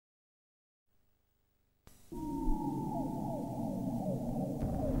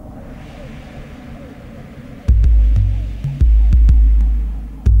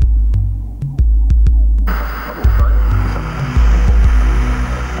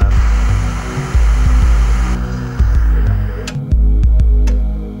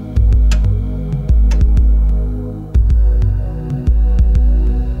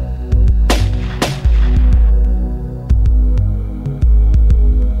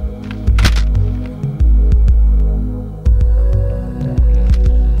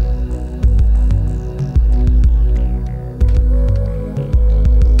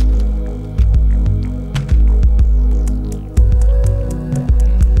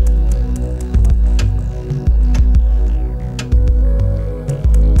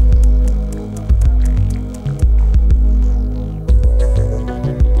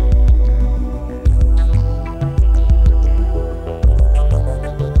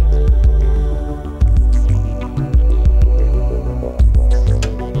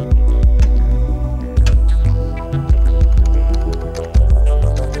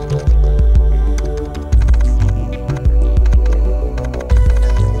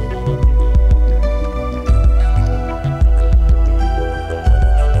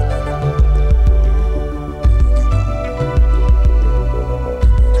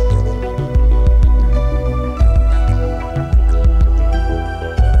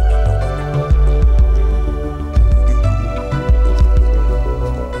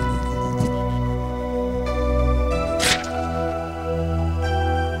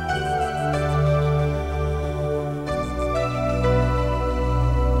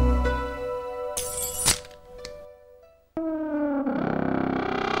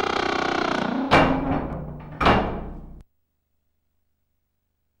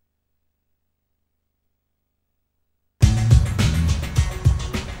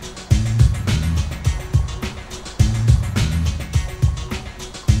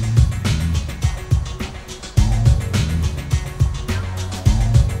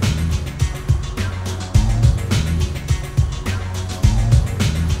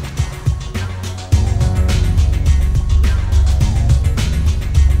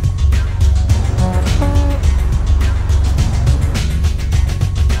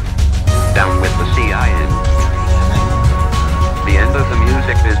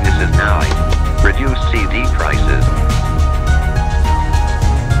reduce CD prices.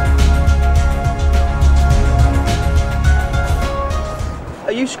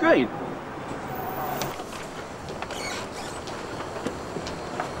 Are you Screen?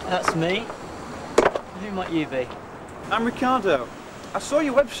 That's me. Who might you be? I'm Ricardo. I saw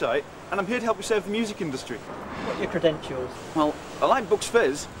your website and I'm here to help you save the music industry. What are your credentials? Well, I like Bucks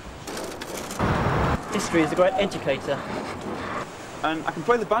Fizz. History is a great educator. And I can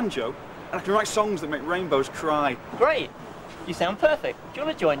play the banjo and I can write songs that make rainbows cry. Great! You sound perfect. Do you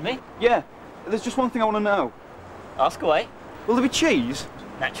want to join me? Yeah, there's just one thing I want to know. Ask away. Will there be cheese?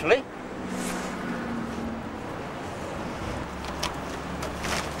 Naturally.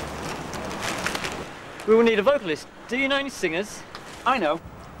 We will need a vocalist. Do you know any singers? I know.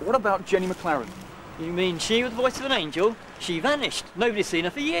 But what about Jenny McLaren? You mean she with the voice of an angel? She vanished. Nobody's seen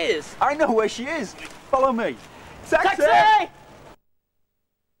her for years. I know where she is. Follow me. Taxi! Taxi!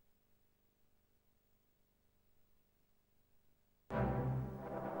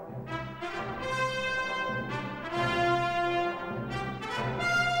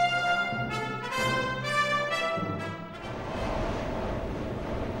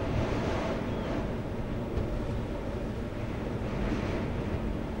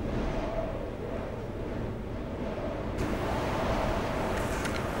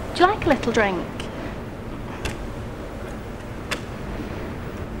 Do you like a little drink?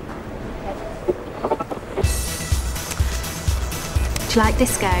 Do you like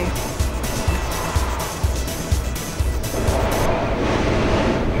disco?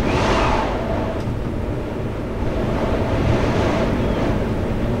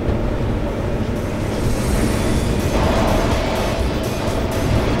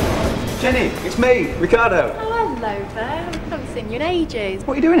 Jenny, it's me, Ricardo. Oh, hello there. I haven't seen you in ages.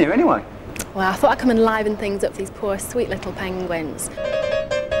 What are you doing here anyway? Well, I thought I'd come and liven things up for these poor, sweet little penguins.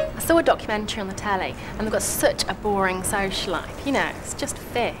 I saw a documentary on the telly, and they've got such a boring social life. You know, it's just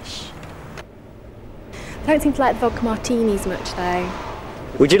fish. They don't seem to like the vodka martinis much, though.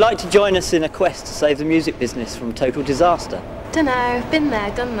 Would you like to join us in a quest to save the music business from total disaster? Dunno, been there,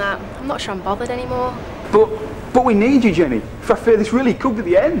 done that. I'm not sure I'm bothered anymore. But we need you, Jenny. For I fear this really could be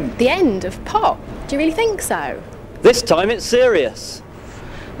the end. The end of pop? Do you really think so? This time it's serious.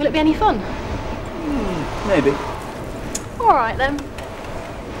 Will it be any fun? Maybe. All right, then.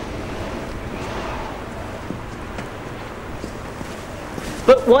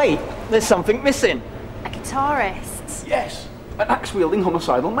 But wait, there's something missing. A guitarist. Yes, an axe-wielding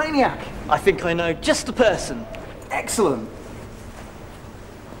homicidal maniac. I think I know just the person. Excellent.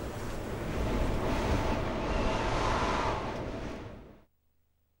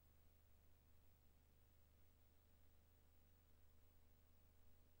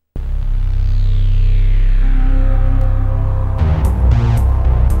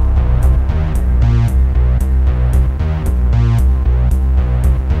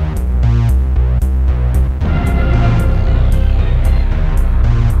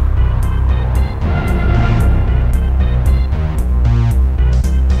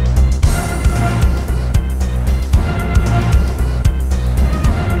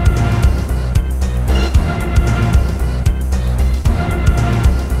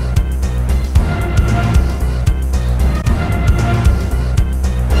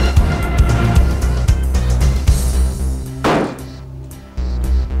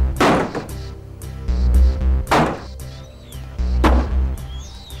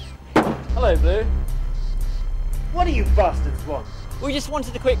 Hello, Blue. What do you bastards want? We just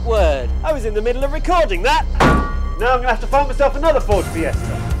wanted a quick word. I was in the middle of recording that. Now I'm going to have to find myself another Ford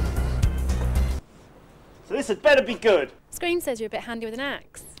Fiesta. So this had better be good. Screen says you're a bit handy with an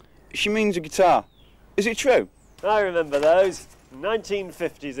axe. She means a guitar. Is it true? I remember those.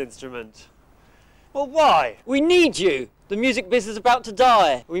 1950s instrument. Well, why? We need you. The music business is about to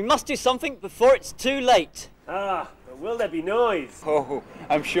die. We must do something before it's too late. Ah, but will there be noise? Oh,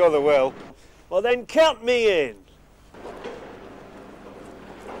 I'm sure there will. Well then count me in.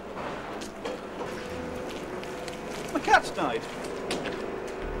 My cat's died.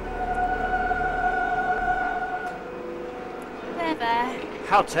 There.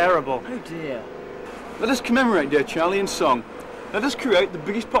 How terrible. Oh dear. Let us commemorate dear Charlie in song. Let us create the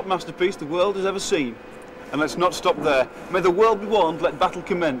biggest pop masterpiece the world has ever seen. And let's not stop there. May the world be warned, let battle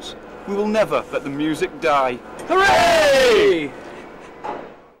commence. We will never let the music die. Hooray!